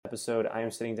episode, I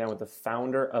am sitting down with the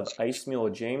founder of Ice Mule,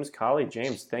 James Colley.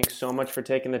 James, thanks so much for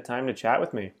taking the time to chat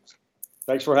with me.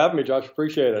 Thanks for having me, Josh.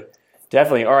 Appreciate it.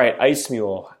 Definitely. All right, Ice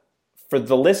Mule. For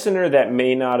the listener that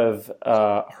may not have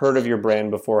heard of your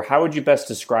brand before, how would you best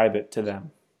describe it to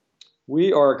them?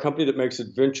 We are a company that makes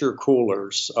adventure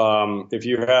coolers. If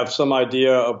you have some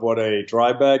idea of what a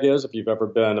dry bag is, if you've ever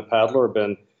been a paddler or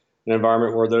been in an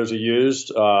environment where those are used,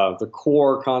 the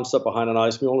core concept behind an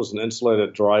ice mule is an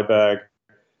insulated dry bag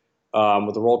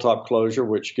with a roll top closure,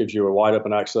 which gives you a wide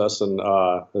open access and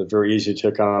very easy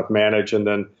to kind of manage, and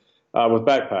then with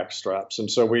backpack straps. And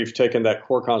so we've taken that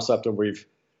core concept and we've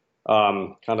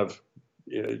kind of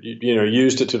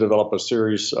used it to develop a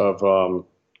series of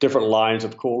different lines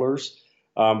of coolers.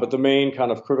 But the main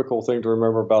kind of critical thing to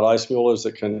remember about Ice Mule is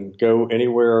it can go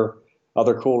anywhere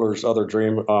other coolers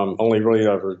only really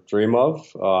ever dream of.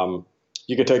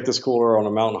 You can take this cooler on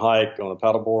a mountain hike, on a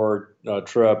paddleboard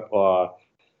trip,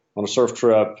 on a surf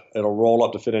trip. It'll roll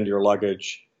up to fit into your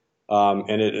luggage.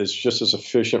 And it is just as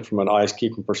efficient from an ice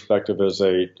keeping perspective as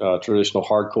a traditional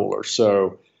hard cooler.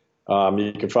 So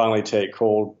you can finally take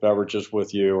cold beverages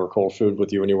with you or cold food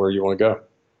with you anywhere you want to go.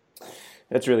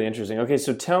 That's really interesting. Okay,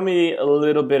 so tell me a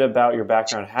little bit about your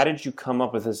background. How did you come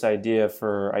up with this idea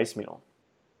for Ice Mule?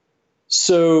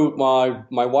 So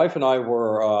my wife and I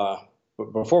were,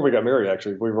 before we got married,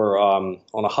 actually, we were on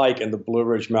a hike in the Blue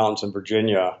Ridge Mountains in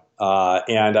Virginia.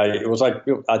 And it was like,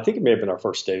 I think it may have been our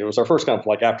first date. It was our first kind of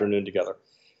like afternoon together.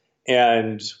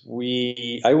 And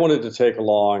I wanted to take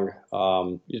along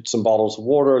some bottles of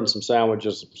water and some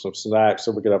sandwiches, some snacks,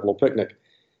 so we could have a little picnic.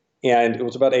 And it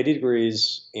was about 80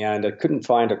 degrees, and I couldn't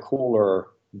find a cooler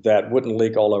that wouldn't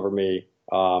leak all over me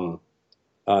that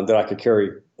I could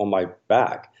carry on my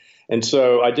back. And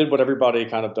so I did what everybody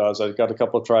kind of does. I got a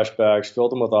couple of trash bags,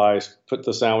 filled them with ice, put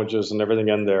the sandwiches and everything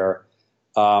in there.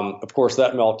 Of course,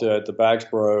 that melted. The bags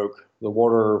broke. The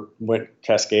water went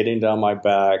cascading down my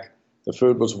back. The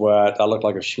food was wet. I looked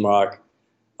like a schmuck.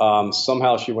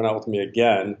 Somehow she went out with me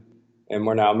again, and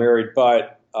we're now married.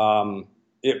 But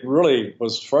it really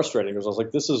was frustrating because I was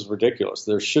like, this is ridiculous.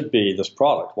 There should be this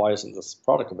product. Why isn't this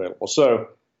product available? So,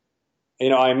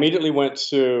 I immediately went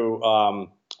to,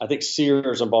 I think,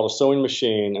 Sears and bought a sewing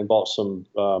machine and bought some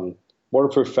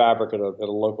waterproof fabric at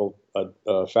a local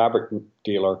fabric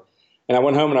dealer. And I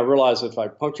went home and I realized if I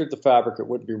punctured the fabric, it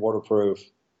wouldn't be waterproof.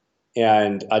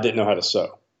 And I didn't know how to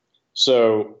sew.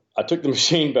 So I took the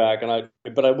machine back,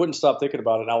 but I wouldn't stop thinking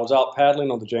about it. And I was out paddling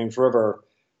on the James River,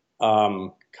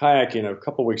 kayaking a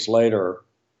couple weeks later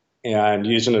and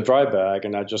using a dry bag.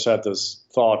 And I just had this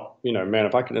thought, man,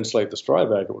 if I could insulate this dry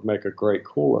bag, it would make a great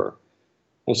cooler.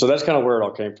 And so that's kind of where it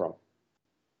all came from.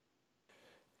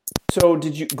 So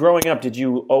growing up, did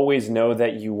you always know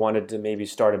that you wanted to maybe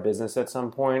start a business at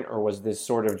some point? Or was this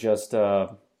sort of just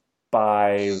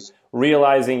by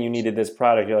realizing you needed this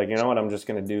product, you're like, you know what, I'm just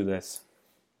going to do this?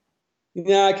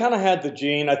 Yeah, I kind of had the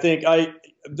gene. I think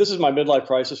this is my midlife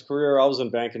crisis career. I was in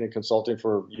banking and consulting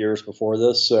for years before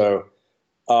this. So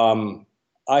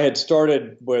I had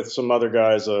started with some other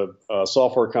guys, a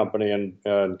software company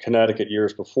in Connecticut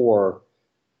years before,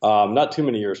 not too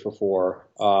many years before.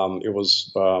 It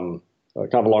was kind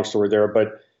of a long story there.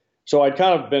 But so I'd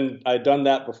done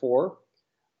that before.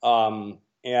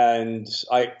 And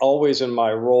I always, in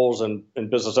my roles in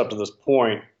business up to this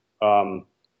point,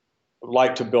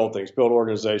 like to build things, build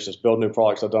organizations, build new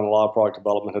products. I've done a lot of product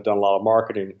development, I've done a lot of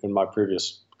marketing in my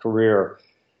previous career.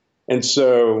 And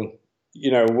so,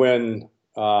 when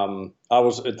I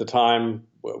was at the time,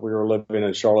 we were living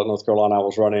in Charlotte, North Carolina, I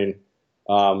was running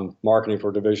marketing for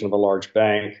a division of a large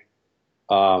bank.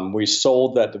 We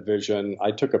sold that division. I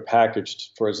took a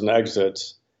package as an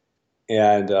exit,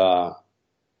 and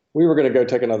we were going to go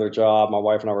take another job. My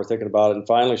wife and I were thinking about it, and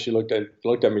finally she looked at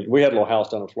me. We had a little house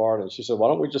down in Florida, and she said, "Why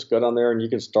don't we just go down there and you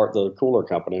can start the cooler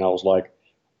company?" And I was like,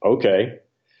 "Okay."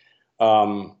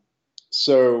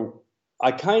 So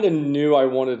I kind of knew I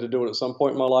wanted to do it at some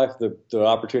point in my life. The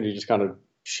opportunity just kind of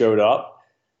showed up.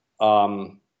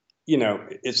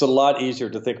 It's a lot easier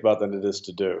to think about than it is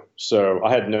to do. So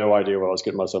I had no idea what I was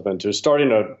getting myself into.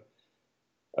 Starting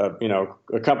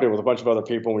a company with a bunch of other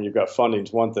people when you've got funding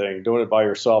is one thing. Doing it by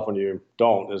yourself when you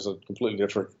don't is a completely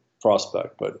different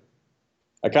prospect. But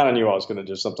I kind of knew I was going to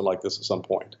do something like this at some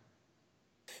point.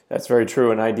 That's very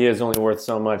true. An idea is only worth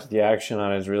so much. The action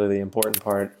on it is really the important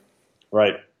part.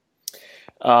 Right.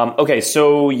 Okay,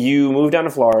 so you move down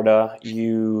to Florida.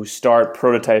 You start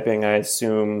prototyping, I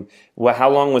assume.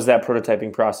 How long was that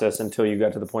prototyping process until you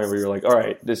got to the point where you're like, all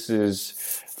right, this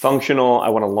is functional. I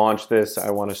want to launch this.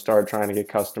 I want to start trying to get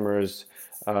customers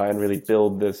and really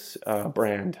build this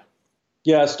brand.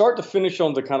 Yeah, start to finish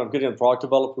on the kind of getting the product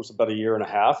developed was about a year and a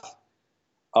half.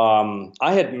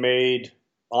 I had made,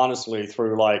 honestly,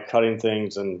 through like cutting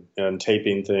things and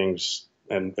taping things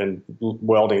and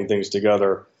welding things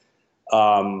together,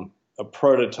 a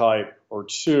prototype or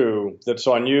two that,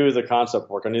 so I knew the concept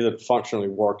worked. I knew that it functionally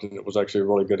worked and it was actually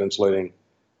really good insulating,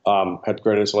 had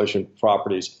great insulation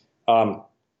properties. I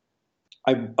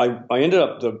ended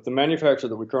up, the manufacturer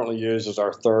that we currently use is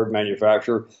our third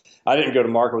manufacturer. I didn't go to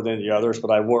market with any of the others,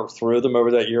 but I worked through them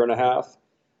over that year and a half.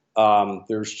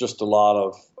 There's just a lot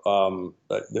of,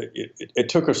 it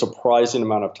took a surprising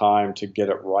amount of time to get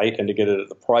it right and to get it at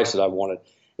the price that I wanted.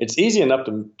 It's easy enough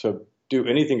to do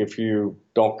anything if you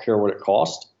don't care what it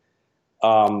costs.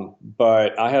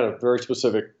 But I had a very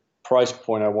specific price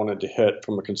point I wanted to hit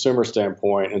from a consumer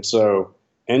standpoint. And so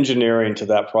engineering to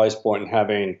that price point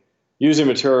and using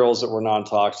materials that were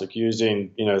non-toxic,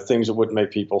 using, things that wouldn't make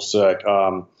people sick,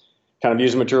 kind of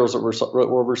using materials that were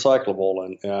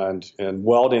recyclable and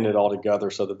welding it all together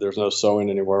so that there's no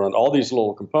sewing anywhere. And all these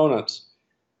little components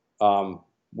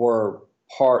were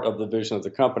part of the vision of the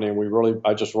company. And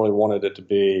I just really wanted it to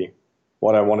be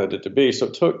what I wanted it to be.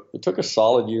 So it took a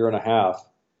solid year and a half.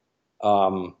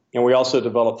 And we also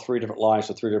developed 3 different lines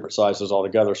to 3 different sizes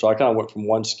altogether. So I kind of went from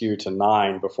 1 SKU to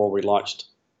 9 before we launched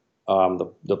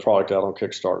the product out on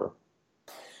Kickstarter.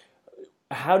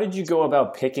 How did you go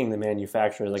about picking the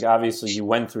manufacturer? Like, obviously, you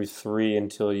went through 3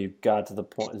 until you got to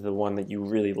the one that you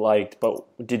really liked. But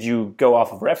did you go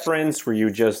off of reference? Were you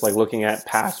just like looking at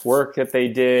past work that they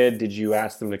did? Did you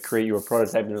ask them to create you a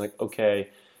prototype and you're like, okay,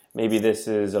 maybe this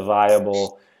is a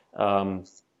viable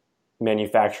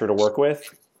manufacturer to work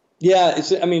with? Yeah,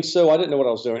 so I didn't know what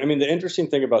I was doing. I mean, the interesting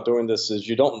thing about doing this is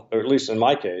you don't, or at least in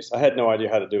my case, I had no idea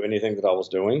how to do anything that I was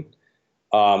doing.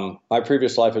 My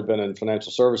previous life had been in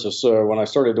financial services, so when I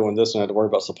started doing this and I had to worry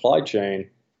about supply chain,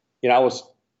 I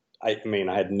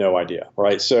had no idea,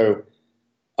 right? So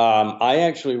I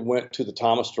actually went to the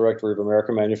Thomas Directory of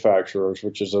American Manufacturers,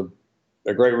 which is a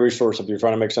great resource if you're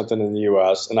trying to make something in the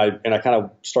U.S. And I kind of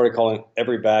started calling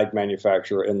every bag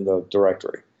manufacturer in the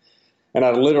directory, and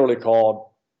I literally called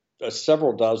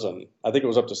several dozen. I think it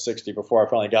was up to 60 before I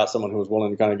finally got someone who was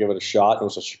willing to kind of give it a shot. It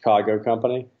was a Chicago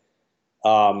company.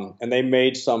 And they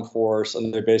made some for us,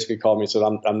 and they basically called me and said,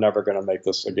 I'm never going to make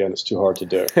this again. It's too hard to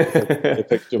do. It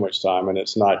takes too much time, and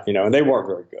it's not, and they weren't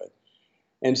very good.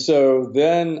 And so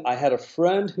then I had a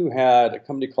friend who had a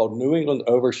company called New England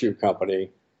Overshoe Company,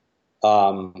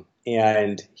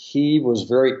 and he was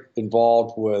very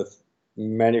involved with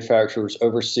manufacturers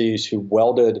overseas who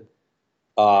welded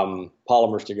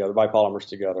bipolymers together,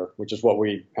 which is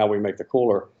how we make the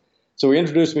cooler. So he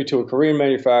introduced me to a Korean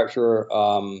manufacturer,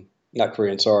 not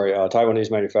Korean, sorry, Taiwanese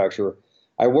manufacturer.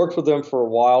 I worked with them for a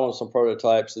while on some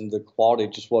prototypes, and the quality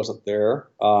just wasn't there.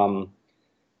 And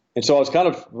so I was kind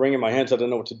of wringing my hands. I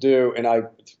didn't know what to do. And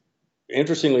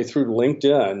interestingly, through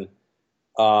LinkedIn,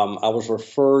 I was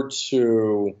referred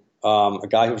to a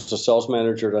guy who was a sales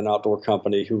manager at an outdoor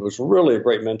company who was really a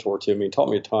great mentor to me, taught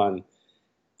me a ton.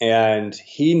 And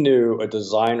he knew a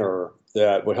designer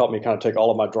that would help me kind of take all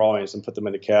of my drawings and put them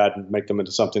into CAD and make them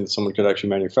into something that someone could actually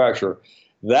manufacture.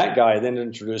 That guy then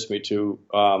introduced me to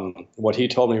what he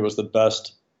told me was the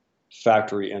best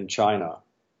factory in China.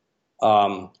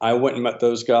 I went and met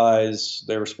those guys.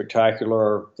 They were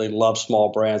spectacular. They love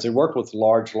small brands. They worked with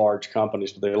large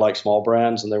companies, but they like small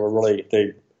brands, and they were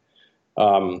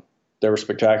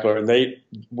spectacular. And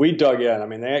we dug in. I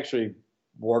mean, they actually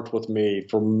worked with me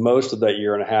for most of that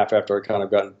year and a half after I kind of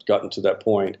gotten to that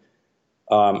point.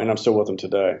 And I'm still with them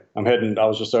today. I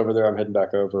was just over there. I'm heading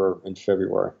back over in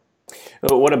February.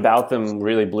 What about them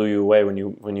really blew you away when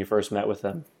you first met with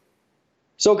them?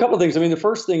 So a couple of things. I mean, the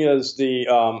first thing is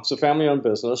it's a family-owned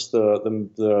business.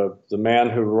 The man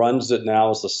who runs it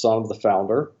now is the son of the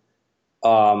founder.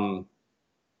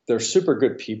 They're super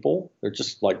good people. They're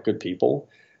just like good people.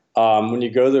 When you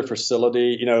go to their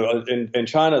facility, in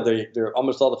China, they're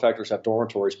almost all the factories have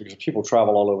dormitories because people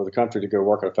travel all over the country to go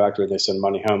work at a factory and they send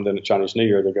money home. Then at Chinese New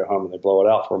Year, they go home and they blow it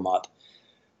out for a month.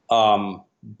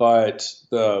 But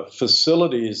the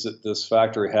facilities that this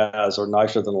factory has are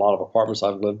nicer than a lot of apartments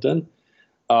I've lived in.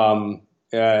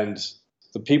 And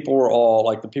the people were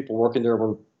the people working there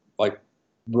were like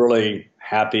really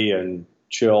happy and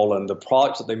chill. And the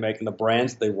products that they make and the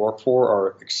brands that they work for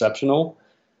are exceptional.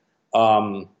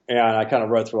 And I kind of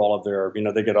read through all of their,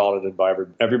 they get audited by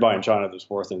everybody in China that's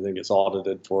worth anything gets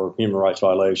audited for human rights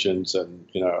violations and,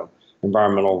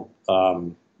 environmental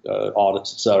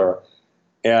audits, et cetera.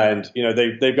 And,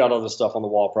 they've got all this stuff on the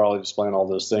wall, probably displaying all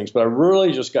those things. But I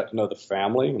really just got to know the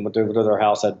family and went over to their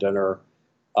house, had dinner,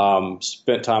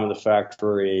 spent time in the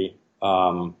factory.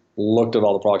 looked at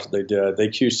all the products that they did. They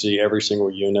QC every single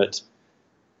unit.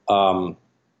 Um,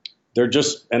 they're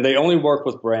just, and they only work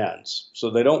with brands. So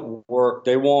they don't work,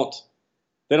 they don't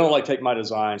like take my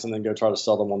designs and then go try to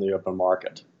sell them on the open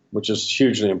market, which is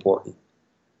hugely important.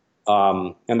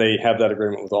 And they have that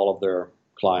agreement with all of their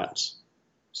clients.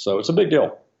 So it's a big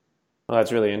deal. Well,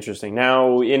 that's really interesting.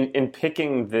 Now, in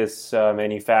picking this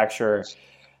manufacturer,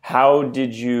 how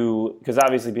did you, because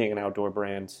obviously being an outdoor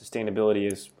brand, sustainability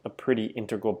is a pretty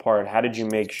integral part. How did you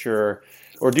make sure,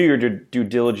 or do your due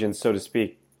diligence, so to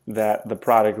speak, that the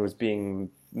product was being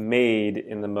made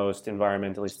in the most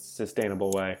environmentally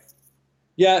sustainable way?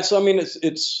 Yeah, so I mean,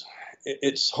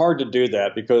 it's hard to do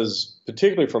that because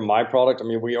particularly for my product, I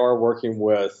mean, we are working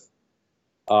with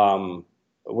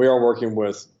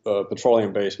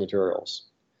petroleum-based materials,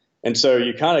 and so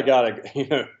you kind of got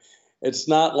to, it's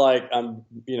not like I'm,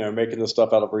 making the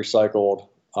stuff out of recycled,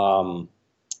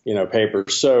 paper.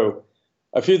 So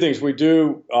a few things we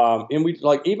do, and we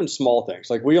like even small things,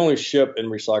 like we only ship in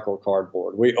recycled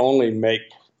cardboard. We only make,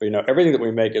 everything that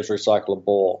we make is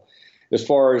recyclable. As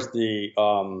far as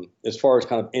kind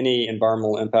of any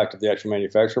environmental impact of the actual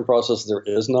manufacturing process, there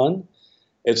is none.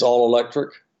 It's all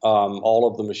electric. All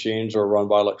of the machines are run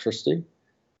by electricity.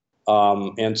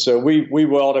 And so we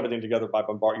weld everything together by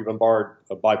bombard. You bombard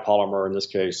a bipolymer, in this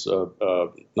case,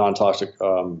 non-toxic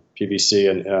PVC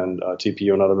and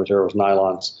TPU and other materials,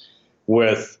 nylons,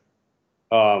 with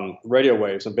radio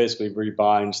waves, and basically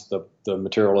rebinds the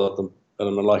material at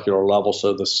a molecular level.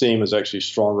 So the seam is actually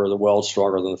stronger, the weld's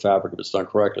stronger than the fabric if it's done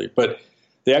correctly. But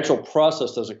the actual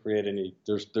process doesn't create any.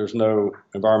 There's no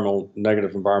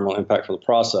negative environmental impact for the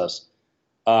process.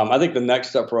 I think the next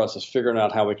step for us is figuring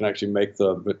out how we can actually make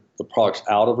the products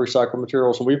out of recycled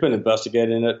materials. And we've been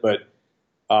investigating it, but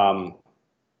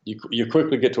you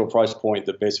quickly get to a price point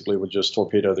that basically would just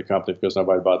torpedo the company because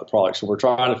nobody would buy the product. So we're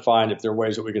trying to find if there are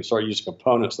ways that we can start using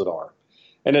components that are.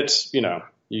 And it's, you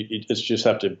just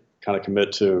have to kind of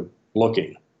commit to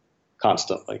looking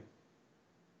constantly.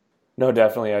 No,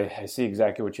 definitely. I see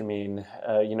exactly what you mean.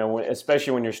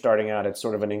 Especially when you're starting out, it's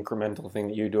sort of an incremental thing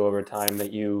that you do over time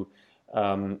that you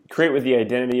create with the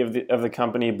identity of the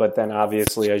company, but then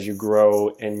obviously as you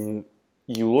grow and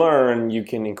you learn, you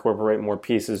can incorporate more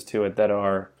pieces to it that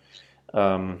are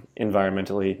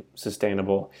environmentally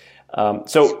sustainable.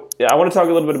 So I want to talk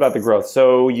a little bit about the growth.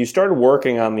 So you started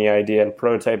working on the idea and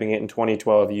prototyping it in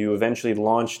 2012. You eventually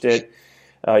launched it.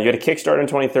 You had a Kickstarter in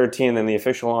 2013, then the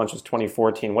official launch was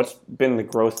 2014. What's been the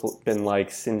growth been like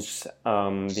since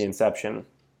the inception?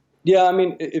 Yeah, I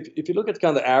mean, if you look at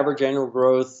kind of the average annual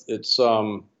growth, it's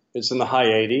in the high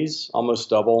 80s,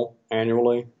 almost double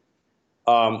annually,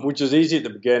 which is easy at the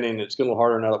beginning. It's getting a little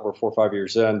harder now that we're 4 or 5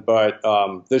 years in. But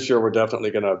this year we're definitely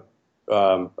going to,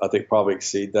 I think, probably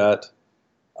exceed that.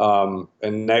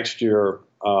 And next year,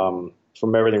 from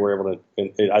everything we're able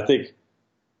to, I think,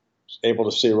 able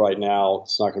to see right now,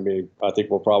 it's not going to be. I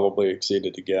think we'll probably exceed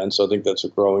it again. So I think that's a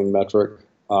growing metric.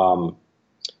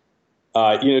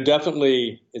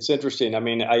 Definitely, it's interesting. I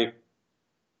mean, I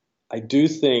do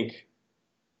think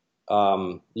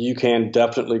you can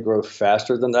definitely grow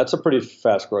faster than that's a pretty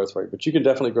fast growth rate, but you can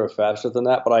definitely grow faster than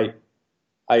that. But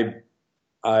I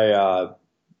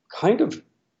kind of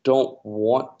don't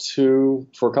want to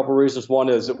for a couple of reasons. One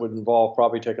is it would involve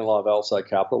probably taking a lot of outside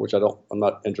capital, which I'm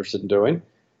not interested in doing.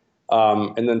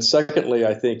 And then secondly,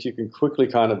 I think you can quickly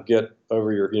kind of get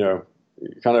over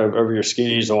your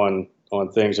skis on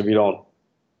things if you don't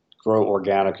grow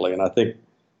organically. And I think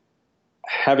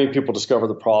having people discover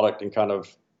the product and kind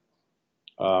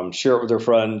of share it with their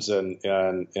friends and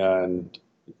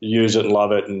use it and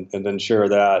love it and then share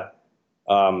that,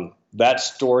 that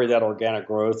story, that organic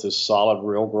growth is solid,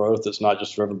 real growth. It's not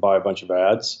just driven by a bunch of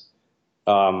ads.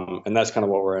 And that's kind of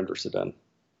what we're interested in.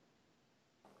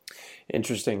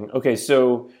 Interesting. Okay,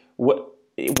 so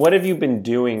what have you been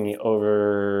doing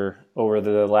over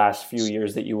the last few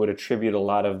years that you would attribute a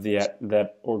lot of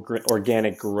that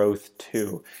organic growth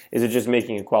to? Is it just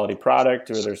making a quality product,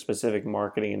 or are there specific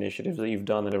marketing initiatives that you've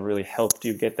done that have really helped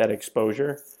you get that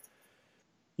exposure?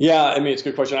 Yeah, I mean, it's a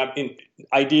good question. I mean,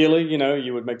 ideally,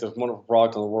 you would make this wonderful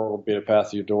product and the world would be a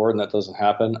path to your door, and that doesn't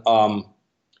happen. I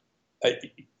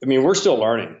mean, we're still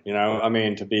learning, I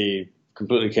mean, to be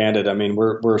completely candid, I mean,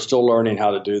 we're still learning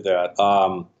how to do that.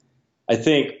 I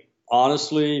think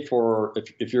honestly,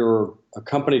 if you're a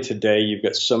company today, you've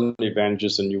got so many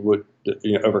advantages than you would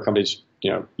over companies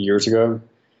years ago.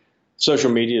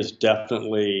 Social media is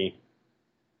definitely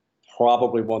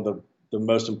probably one of the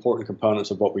most important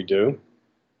components of what we do.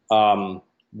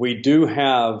 We do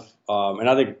have, and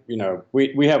I think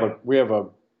we have a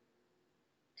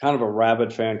kind of a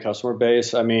rabid fan customer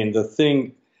base. I mean,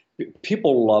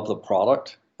 people love the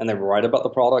product and they write about the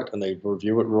product and they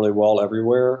review it really well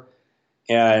everywhere.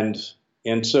 And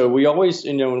and so we always,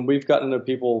 and we've gotten to know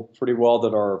people pretty well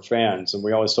that are fans, and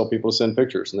we always tell people to send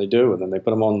pictures, and they do, and then they put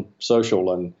them on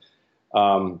social, and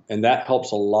that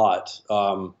helps a lot.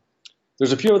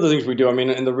 There's a few other things we do. I mean,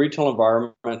 in the retail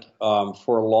environment,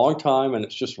 for a long time, and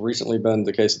it's just recently been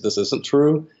the case that this isn't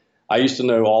true. I used to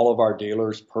know all of our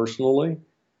dealers personally,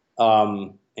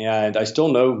 and I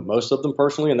still know most of them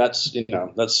personally, and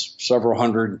that's several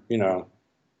hundred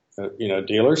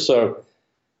dealers. So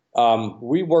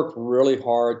we work really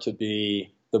hard to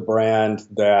be the brand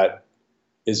that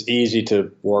is easy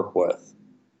to work with,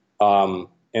 and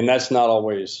that's not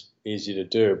always easy to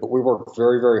do. But we work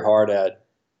very, very hard at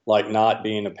like not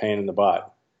being a pain in the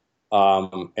butt.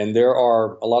 And there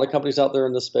are a lot of companies out there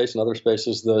in this space and other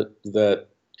spaces that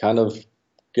kind of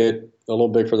get a little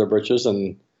big for their britches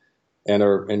and gain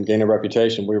a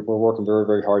reputation. We're working very,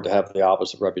 very hard to have the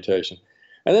opposite reputation.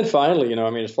 And then finally, I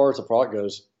mean, as far as the product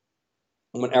goes,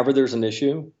 whenever there's an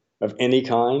issue of any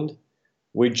kind,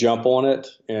 we jump on it,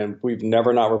 and we've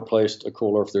never not replaced a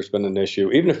cooler if there's been an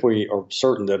issue, even if we are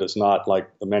certain that it's not like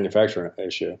a manufacturing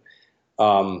issue.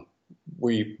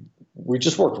 We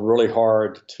just worked really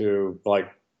hard to like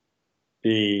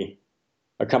be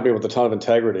a company with a ton of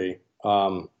integrity.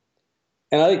 And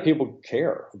I think people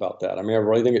care about that. I mean, I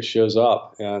really think it shows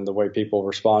up in the way people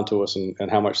respond to us and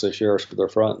how much they share us with their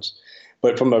friends.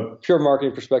 But from a pure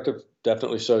marketing perspective,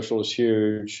 definitely social is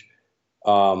huge.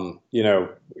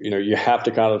 You have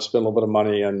to kind of spend a little bit of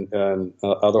money and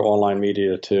other online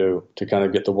media to kind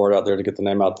of get the word out there, to get the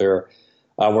name out there.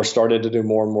 We're starting to do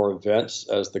more and more events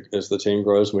as the team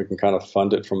grows, and we can kind of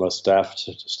fund it from a staff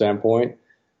standpoint.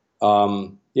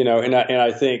 And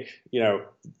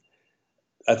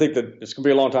I think that it's going to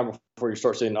be a long time before you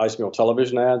start seeing Ice Meal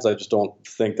television ads. I just don't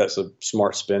think that's a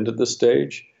smart spend at this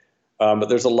stage. But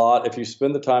there's a lot, if you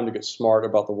spend the time to get smart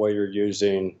about the way you're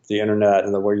using the internet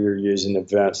and the way you're using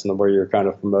events and the way you're kind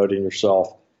of promoting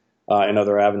yourself in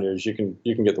other avenues, you can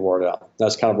get the word out.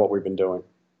 That's kind of what we've been doing.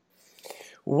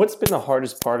 What's been the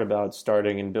hardest part about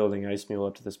starting and building Ice Mule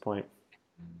up to this point?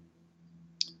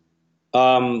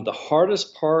 The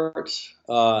hardest part,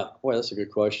 boy, that's a good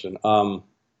question. I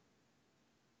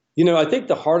think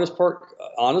the hardest part,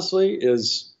 honestly,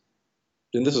 is,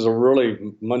 and this is a really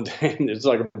mundane, it's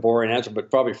like a boring answer,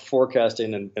 but probably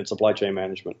forecasting and supply chain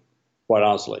management, quite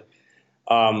honestly.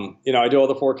 I do all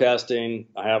the forecasting.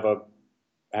 I have a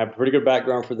pretty good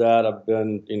background for that. I've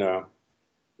been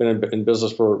in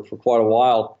business for quite a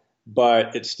while,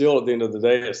 but it's still, at the end of the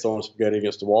day, it's throwing spaghetti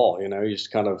against the wall. You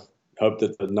just kind of hope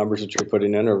that the numbers that you're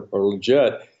putting in are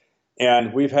legit.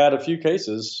 And we've had a few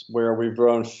cases where we've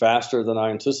grown faster than I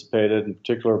anticipated in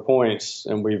particular points,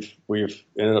 and we've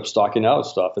ended up stocking out of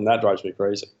stuff, and that drives me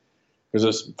crazy.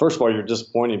 Because first of all, you're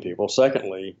disappointing people.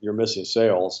 Secondly, you're missing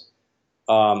sales.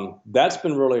 That's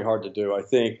been really hard to do. I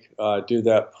think do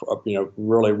that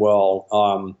really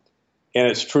well. And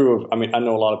it's true of, I mean, I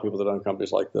know a lot of people that own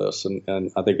companies like this,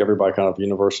 and I think everybody kind of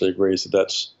universally agrees that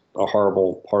that's a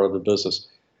horrible part of the business.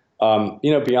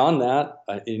 Beyond that,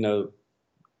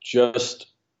 just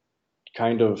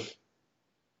kind of,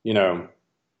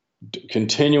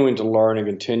 continuing to learn and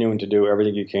continuing to do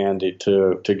everything you can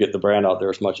to get the brand out there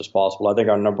as much as possible. I think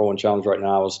our number one challenge right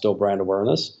now is still brand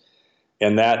awareness.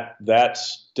 And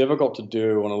that's difficult to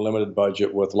do on a limited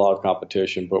budget with a lot of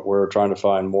competition, but we're trying to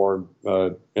find more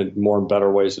and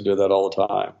better ways to do that all the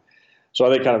time. So I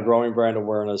think kind of growing brand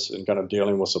awareness and kind of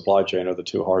dealing with supply chain are the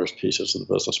two hardest pieces of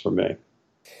the business for me.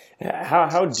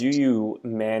 How do you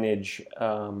manage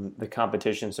the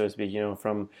competition, so to speak,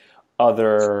 from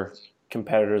other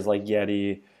competitors like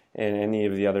Yeti and any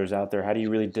of the others out there? How do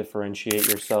you really differentiate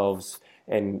yourselves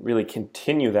and really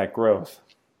continue that growth?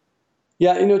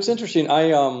 Yeah, it's interesting.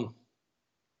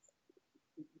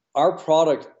 Our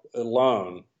product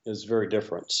alone is very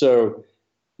different. So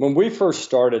when we first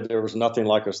started, there was nothing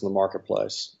like us in the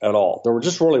marketplace at all. There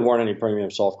just really weren't any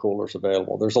premium soft coolers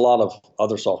available. There's a lot of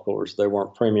other soft coolers. They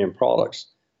weren't premium products.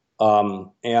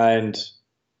 And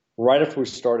right after we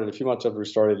started, a few months after we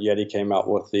started, Yeti came out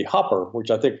with the Hopper,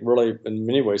 which I think really in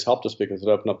many ways helped us because it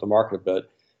opened up the market a bit.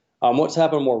 What's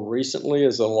happened more recently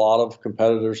is a lot of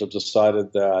competitors have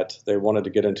decided that they wanted to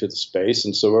get into the space.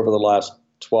 And so over the last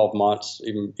 12 months,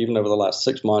 even over the last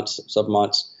 6 months, 7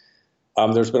 months,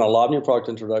 there's been a lot of new product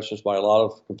introductions by a lot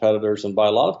of competitors and by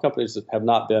a lot of companies that have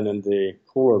not been in the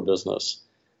cooler business.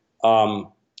 And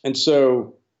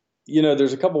so,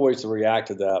 there's a couple ways to react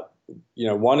to that.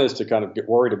 One is to kind of get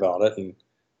worried about it and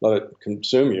let it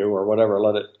consume you or whatever,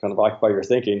 let it kind of occupy your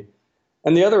thinking.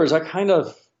 And the other is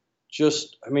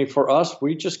for us,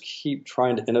 we just keep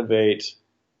trying to innovate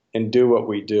and do what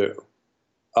we do.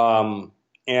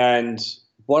 And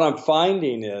what I'm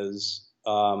finding is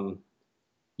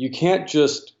you can't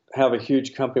just have a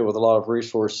huge company with a lot of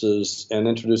resources and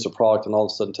introduce a product and all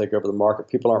of a sudden take over the market.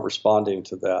 People aren't responding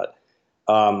to that.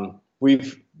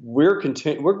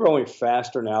 We're growing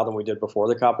faster now than we did before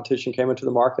the competition came into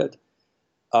the market.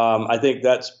 I think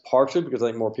that's partially because I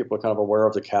think more people are kind of aware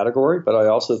of the category, but I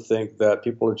also think that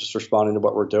people are just responding to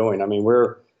what we're doing. I mean,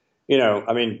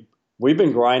 we've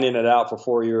been grinding it out for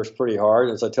 4 years pretty hard.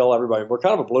 As I tell everybody, we're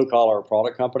kind of a blue collar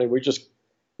product company. We just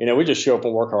show up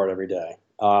and work hard every day.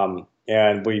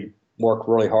 And we work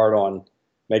really hard on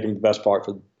making the best product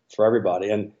for everybody.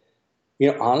 And,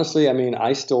 honestly, I mean,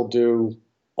 I still do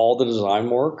all the design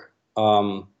work.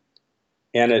 And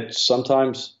it's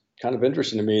sometimes kind of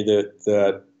interesting to me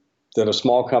that a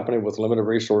small company with limited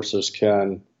resources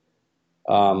can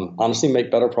honestly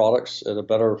make better products at a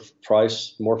better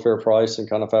price, more fair price, and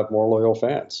kind of have more loyal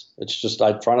fans. It's just,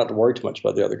 I try not to worry too much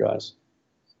about the other guys.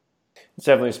 It's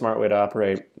definitely a smart way to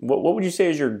operate. What would you say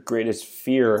is your greatest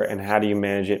fear, and how do you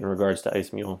manage it in regards to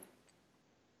Ice Mule?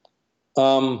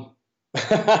 I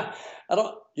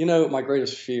don't, my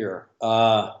greatest fear.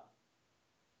 I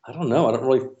don't know. I don't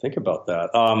really think about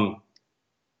that. I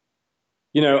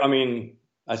mean,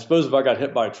 I suppose if I got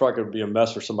hit by a truck, it would be a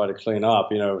mess for somebody to clean up,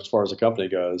 as far as the company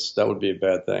goes. That would be a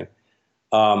bad thing.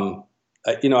 I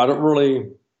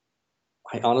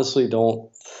honestly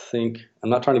don't think, I'm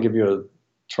not trying to give you a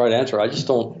trite answer. I just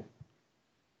don't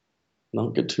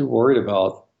get too worried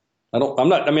about, I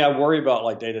worry about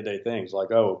like day-to-day things like,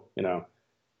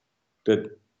 did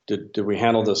we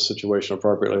handle this situation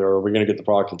appropriately, or are we going to get the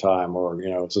product in time, or,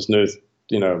 is this new,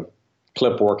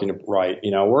 clip working right?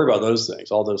 I worry about those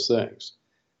things, all those things.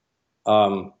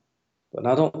 But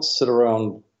I don't sit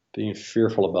around being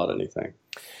fearful about anything.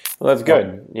 Well, that's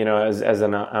good. As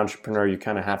an entrepreneur, you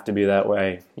kind of have to be that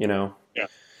way. Yeah.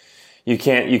 You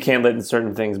can't let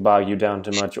certain things bog you down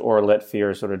too much, or let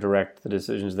fear sort of direct the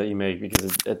decisions that you make,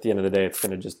 because at the end of the day,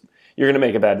 you're going to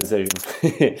make a bad decision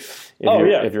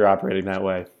if you're operating that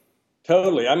way.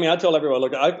 Totally. I mean, I tell everyone,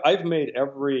 look, I've made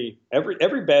every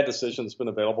bad decision that's been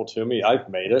available to me. I've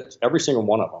made it, every single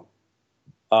one of them.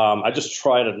 I just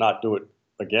try to not do it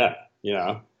again.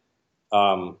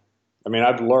 I've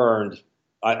learned.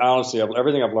 I honestly,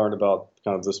 everything I've learned about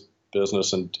kind of this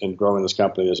business and growing this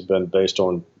company has been based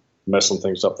on messing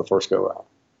things up the first go around.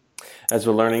 That's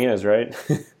what learning is, right?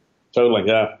 Totally,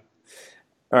 yeah.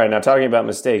 All right, now talking about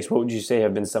mistakes, what would you say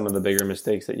have been some of the bigger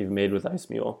mistakes that you've made with Ice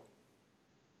Mule?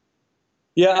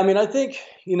 Yeah, I mean, I think,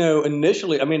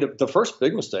 initially, the first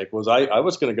big mistake was I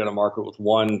was going to go to market with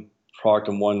one product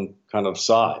in one kind of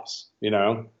size.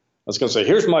 I was going to say,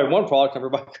 here's my one product,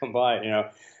 everybody come buy it,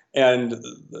 And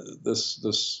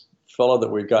this fellow that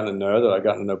we'd gotten to know, that I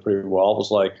gotten to know pretty well,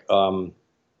 was like,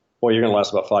 well, you're going to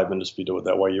last about 5 minutes if you do it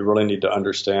that way. You really need to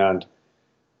understand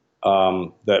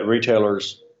that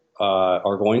retailers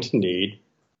are going to need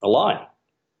a line.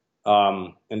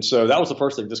 And so that was the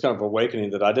first thing, this kind of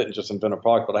awakening that I didn't just invent a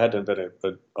product, but I had to invent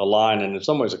a line, and in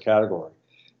some ways a category.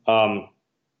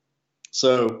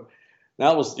 So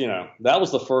that was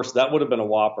the first, that would have been a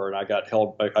whopper, and I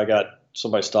got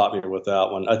somebody stopped me with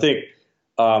that one. I think,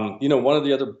 one of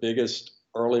the other biggest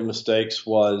early mistakes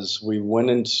was we went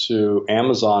into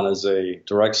Amazon as a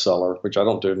direct seller, which I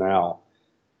don't do now.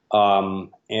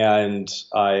 And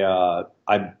I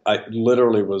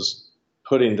literally was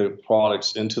putting the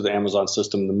products into the Amazon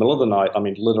system in the middle of the night. I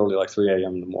mean, literally like 3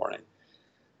 a.m. in the morning,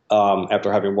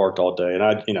 after having worked all day.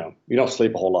 And you don't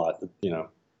sleep a whole lot,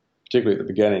 particularly at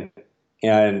the beginning.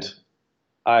 And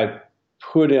I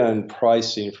put in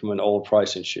pricing from an old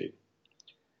pricing sheet.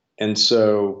 And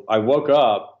so I woke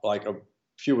up like a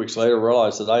few weeks later,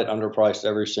 realized that I had underpriced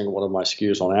every single one of my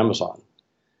SKUs on Amazon.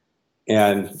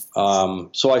 And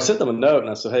so I sent them a note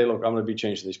and I said, hey, look, I'm going to be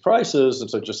changing these prices. And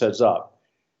so just heads up.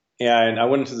 And I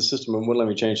went into the system and wouldn't let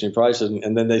me change any prices.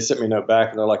 And then they sent me a note back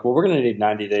and they're like, well, we're going to need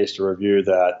 90 days to review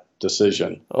that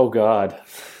decision. Oh, God.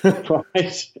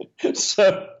 Right.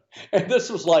 So, and this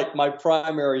was like my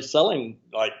primary selling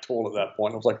tool at that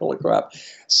point. I was like, holy crap.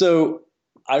 So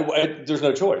there's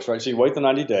no choice, right? So you wait the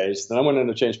 90 days. Then I went in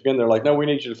to change again. They're like, no, we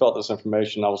need you to fill out this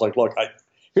information. I was like, look,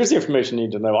 here's the information you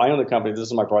need to know. I own the company. This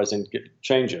is my pricing.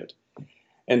 Change it.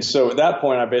 And so at that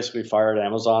point, I basically fired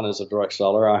Amazon as a direct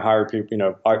seller. I hired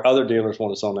people, our other dealers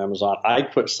want to sell on Amazon. I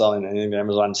quit selling anything to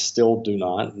Amazon, still do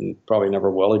not, and probably never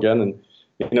will again. And,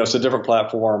 it's a different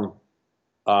platform,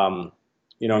 in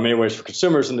many ways for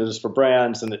consumers and it is for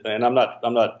brands. And I'm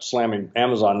not slamming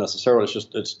Amazon necessarily. It's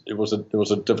just, it was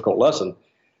a difficult lesson.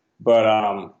 But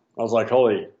I was like,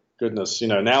 holy goodness,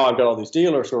 now I've got all these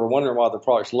dealers who are wondering why the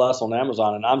product's less on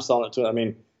Amazon and I'm selling it to them. I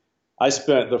mean, I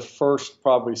spent the first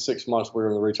probably 6 months we were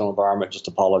in the retail environment just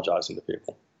apologizing to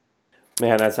people.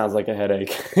 Man, that sounds like a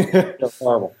headache. It was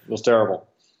horrible. It was terrible.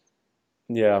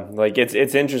 Yeah, like it's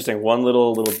interesting. One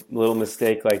little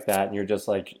mistake like that, and you're just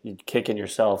like kicking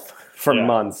yourself for Yeah.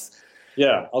 months.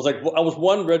 Yeah. I was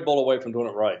one Red Bull away from doing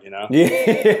it right, you know? Yeah,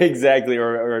 exactly.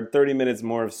 Or 30 minutes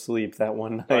more of sleep that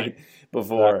one Right. night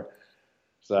before.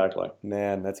 Exactly.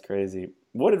 Man, that's crazy.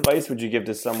 What advice would you give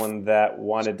to someone that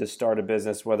wanted to start a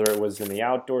business, whether it was in the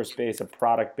outdoor space, a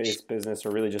product-based business,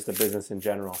 or really just a business in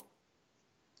general?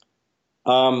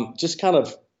 Just kind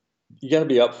of, you got to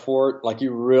be up for it. Like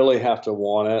you really have to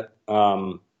want it.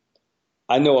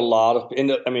 I know a lot of,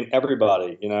 and I mean,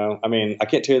 everybody, you know, I mean, I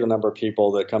can't tell you the number of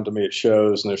people that come to me at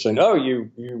shows and they're saying, "Oh,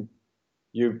 you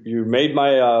made my,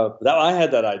 that I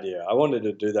had that idea. I wanted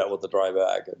to do that with the dry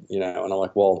bag," you know, and I'm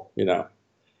like, well, you know,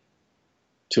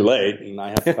 too late. And I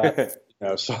have to, you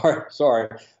know, sorry.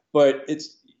 But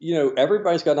it's, you know,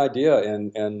 everybody's got an idea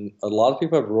and a lot of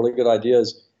people have really good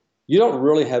ideas. You don't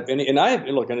really have any, and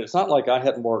look, and it's not like I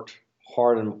hadn't worked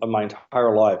hard in my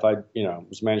entire life. I, you know,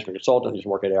 was a management consultant, used to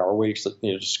work 8-hour weeks,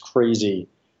 you know, just crazy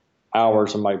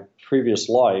hours in my previous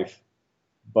life.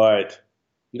 But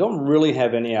you don't really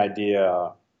have any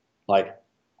idea, like,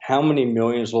 how many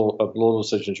millions of little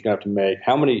decisions you're going to have to make,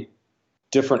 how many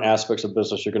different aspects of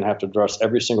business you're going to have to address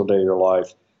every single day of your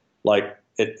life. Like,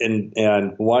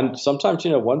 and one, sometimes,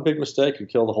 you know, one big mistake could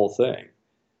kill the whole thing.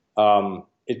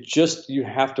 It just, you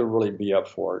have to really be up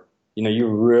for it. You know, you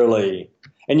really,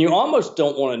 and you almost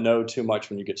don't want to know too much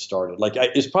when you get started. Like,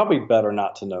 it's probably better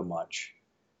not to know much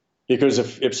because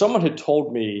if someone had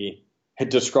told me, had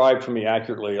described for me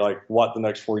accurately, like what the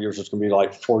next 4 years is going to be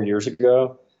like 4 years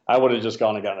ago, I would have just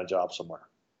gone and gotten a job somewhere.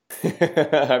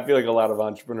 I feel like a lot of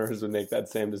entrepreneurs would make that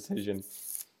same decision.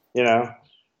 You know, I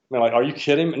mean, like, are you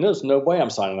kidding? And there's no way I'm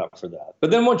signing up for that.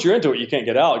 But then once you're into it, you can't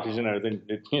get out because, you know, then,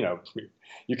 you know,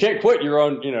 you can't quit your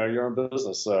own, you know, your own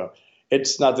business. So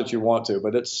it's not that you want to,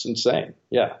 but it's insane.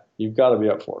 Yeah. You've got to be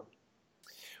up for it.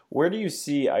 Where do you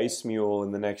see Ice Mule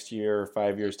in the next year,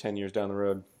 5 years, 10 years down the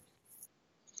road?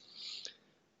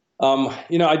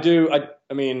 You know, I do.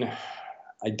 I mean,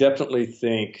 I definitely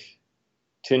think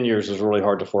 10 years is really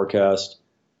hard to forecast.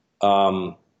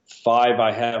 Um, 5,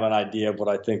 I have an idea of what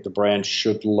I think the brand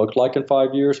should look like in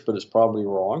 5 years, but it's probably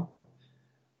wrong.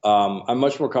 I'm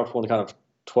much more comfortable in the kind of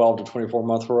 12 to 24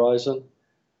 month horizon.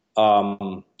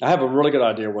 I have a really good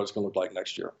idea of what it's going to look like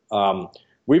next year.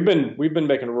 We've been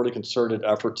making a really concerted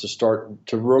effort to start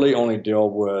to really only deal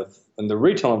with in the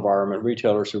retail environment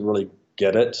retailers who really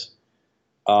get it,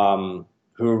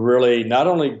 who really not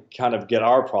only kind of get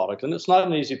our product, and it's not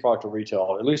an easy product to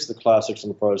retail, at least the classics and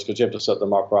the pros, because you have to set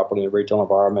them up properly in the retail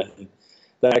environment, and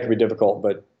that can be difficult,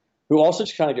 but who also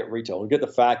just kind of get retail, who get the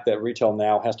fact that retail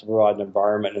now has to provide an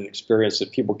environment and experience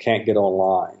that people can't get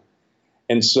online.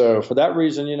 And so for that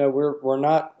reason, you know, we're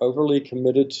not overly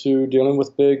committed to dealing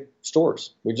with big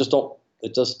stores. We just don't,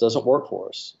 it just doesn't work for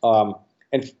us.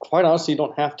 And quite honestly, you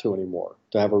don't have to anymore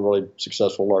to have a really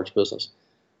successful large business.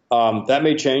 That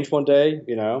may change one day,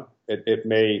 you know, it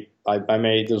may, I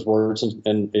may, those words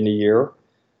in a year.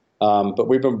 But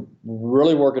we've been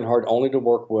really working hard only to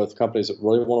work with companies that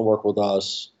really want to work with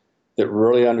us, that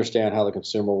really understand how the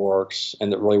consumer works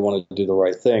and that really want to do the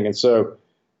right thing. And so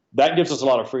that gives us a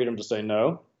lot of freedom to say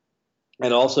no.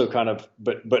 And also kind of,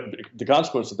 but the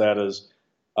consequence of that is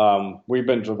we've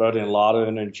been devoting a lot of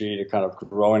energy to kind of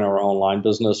growing our online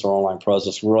business, our online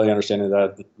presence, really understanding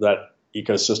that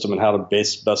ecosystem and how to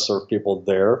best serve people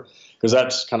there, because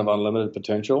that's kind of unlimited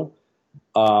potential.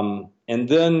 And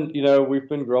then, you know, we've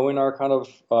been growing our kind of,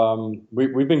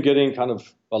 we've been getting kind of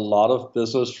a lot of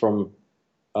business from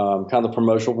kind of the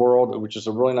promotional world, which is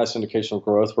a really nice indication of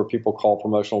growth where people call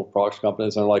promotional products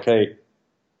companies and they're like, hey,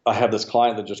 I have this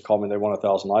client that just called me, they want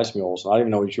 1,000 ice mules. And I didn't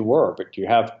even know what you were, but do you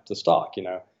have the stock, you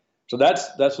know? So that's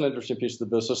an interesting piece of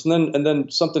the business. And then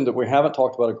something that we haven't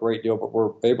talked about a great deal, but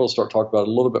we're able to start talking about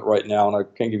a little bit right now, and I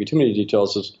can't give you too many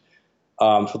details, is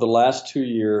for the last 2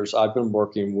 years, I've been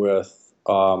working with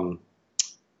some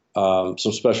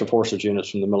special forces units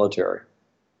from the military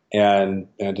and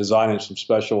designing some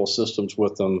special systems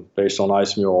with them based on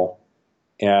Ice Mule.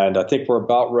 And I think we're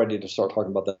about ready to start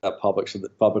talking about that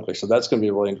publicly. So that's going to be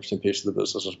a really interesting piece of the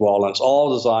business as well. And it's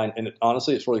all designed, and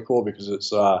honestly, it's really cool because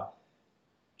it's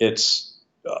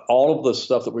all of the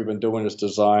stuff that we've been doing is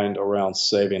designed around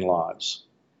saving lives.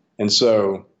 And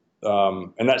so,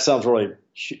 and that sounds really,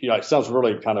 you know, it sounds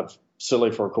really kind of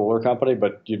silly for a cooler company,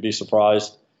 but you'd be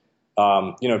surprised.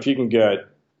 You know, if you can get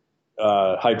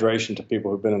hydration to people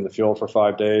who've been in the field for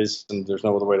 5 days and there's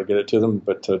no other way to get it to them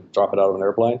but to drop it out of an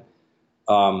airplane,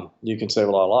 you can save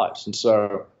a lot of lives. And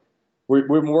so we've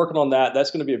been working on that.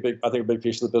 That's going to be a big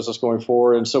piece of the business going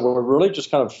forward. And so we're really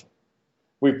just kind of,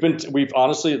 we've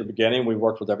honestly at the beginning, we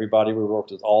worked with everybody. We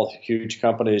worked with all huge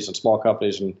companies and small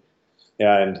companies, and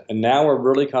now we're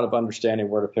really kind of understanding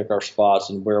where to pick our spots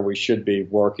and where we should be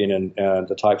working, and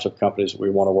the types of companies that we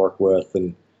want to work with,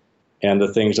 and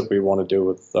the things that we want to do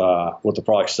with the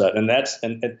product set. And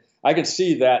and I can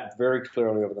see that very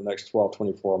clearly over the next 12,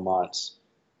 24 months,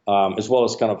 as well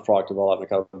as kind of product development,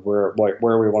 kind of where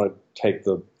we want to take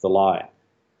the line.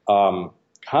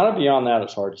 Kind of beyond that,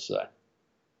 it's hard to say.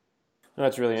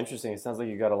 That's really interesting. It sounds like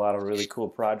you got a lot of really cool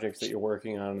projects that you're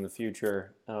working on in the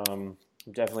future. I'm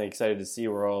definitely excited to see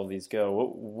where all of these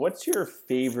go. What's your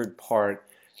favorite part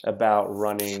about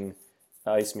running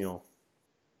Ice Mule?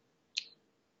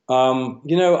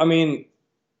 I mean,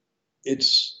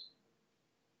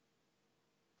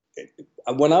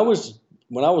 when I was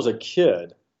a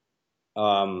kid,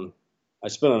 I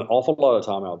spent an awful lot of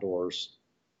time outdoors,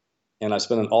 and I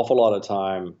spent an awful lot of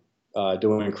time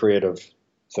doing creative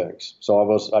things. So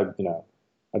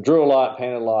I drew a lot,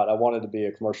 painted a lot. I wanted to be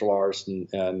a commercial artist,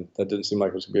 and that didn't seem like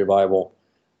it was going to be a viable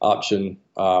option.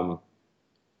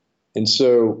 And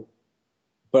so,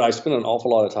 but I spent an awful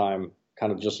lot of time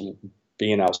kind of just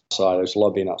being outside. I just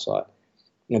love being outside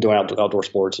and doing outdoor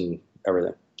sports and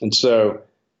everything. And so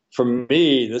for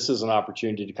me, this is an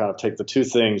opportunity to kind of take the two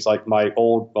things, like I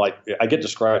get to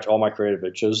scratch all my creative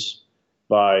itches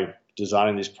by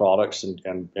designing these products. And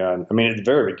I mean, at the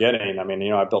very beginning, I mean,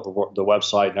 I built the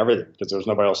website and everything because there was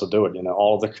nobody else to do it.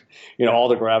 All the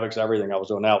graphics, everything I was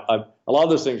doing. Now, a lot of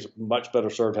those things much better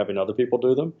served having other people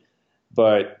do them,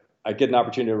 but I get an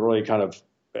opportunity to really kind of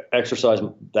exercise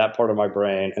that part of my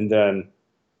brain. And then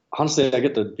honestly, I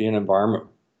get to be in an environment,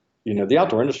 the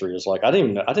outdoor industry is like, I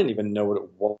didn't even know what it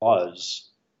was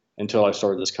until I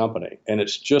started this company. And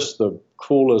it's just the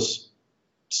coolest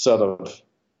set of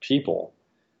people.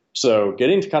 So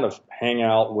getting to kind of hang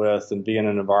out with and be in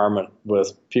an environment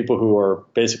with people who are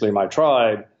basically my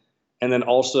tribe, and then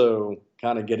also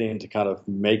kind of getting to kind of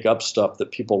make up stuff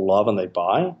that people love and they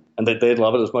buy, and that they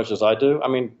love it as much as I do. I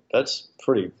mean, that's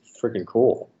pretty freaking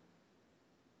cool.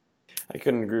 I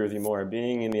couldn't agree with you more.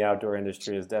 Being in the outdoor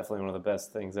industry is definitely one of the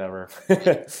best things ever.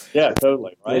 Yeah,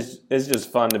 totally. Right? It's just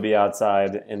fun to be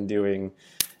outside and doing,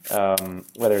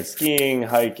 whether it's skiing,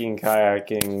 hiking,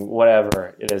 kayaking,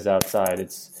 whatever it is outside.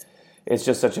 It's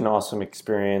just such an awesome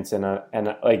experience, and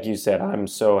like you said, I'm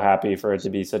so happy for it to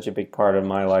be such a big part of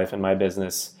my life and my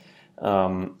business.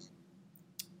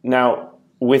 Now,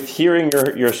 with hearing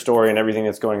your story and everything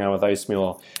that's going on with Ice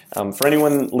Mule, for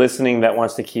anyone listening that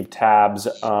wants to keep tabs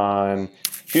on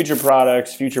future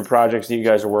products, future projects that you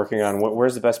guys are working on,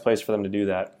 where's the best place for them to do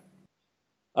that?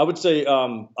 I would say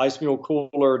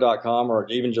icemulecooler.com or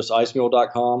even just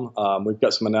icemule.com. We've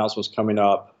got some announcements coming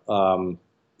up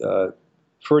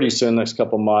pretty soon, next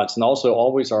couple of months, and also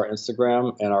always our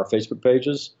Instagram and our Facebook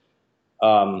pages.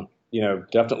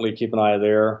 Definitely keep an eye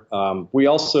there. We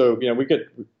also,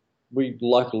 we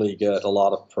luckily get a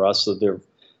lot of press, so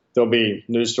there'll be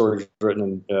news stories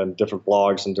written in different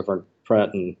blogs and different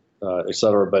print and et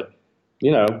cetera. But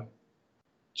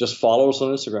just follow us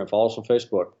on Instagram, follow us on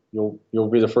Facebook. You'll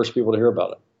be the first people to hear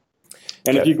about it.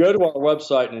 And if you go to our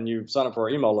website and you sign up for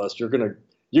our email list, you're gonna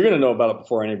know about it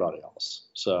before anybody else.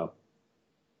 So.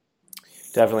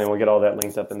 Definitely, we'll get all that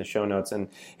linked up in the show notes. And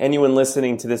anyone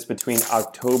listening to this between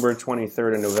October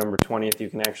 23rd and November 20th, you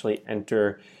can actually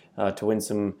enter to win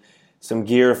some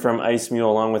gear from Ice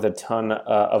Mule, along with a ton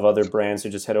of other brands. So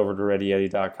just head over to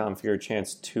ReadyEddie.com for your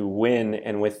chance to win.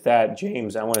 And with that,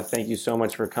 James, I want to thank you so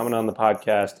much for coming on the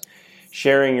podcast,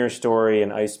 sharing your story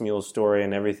and Ice Mule's story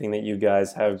and everything that you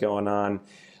guys have going on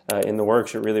in the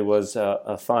works. It really was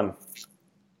fun.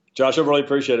 Josh, I really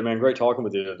appreciate it, man. Great talking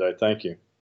with you today. Thank you.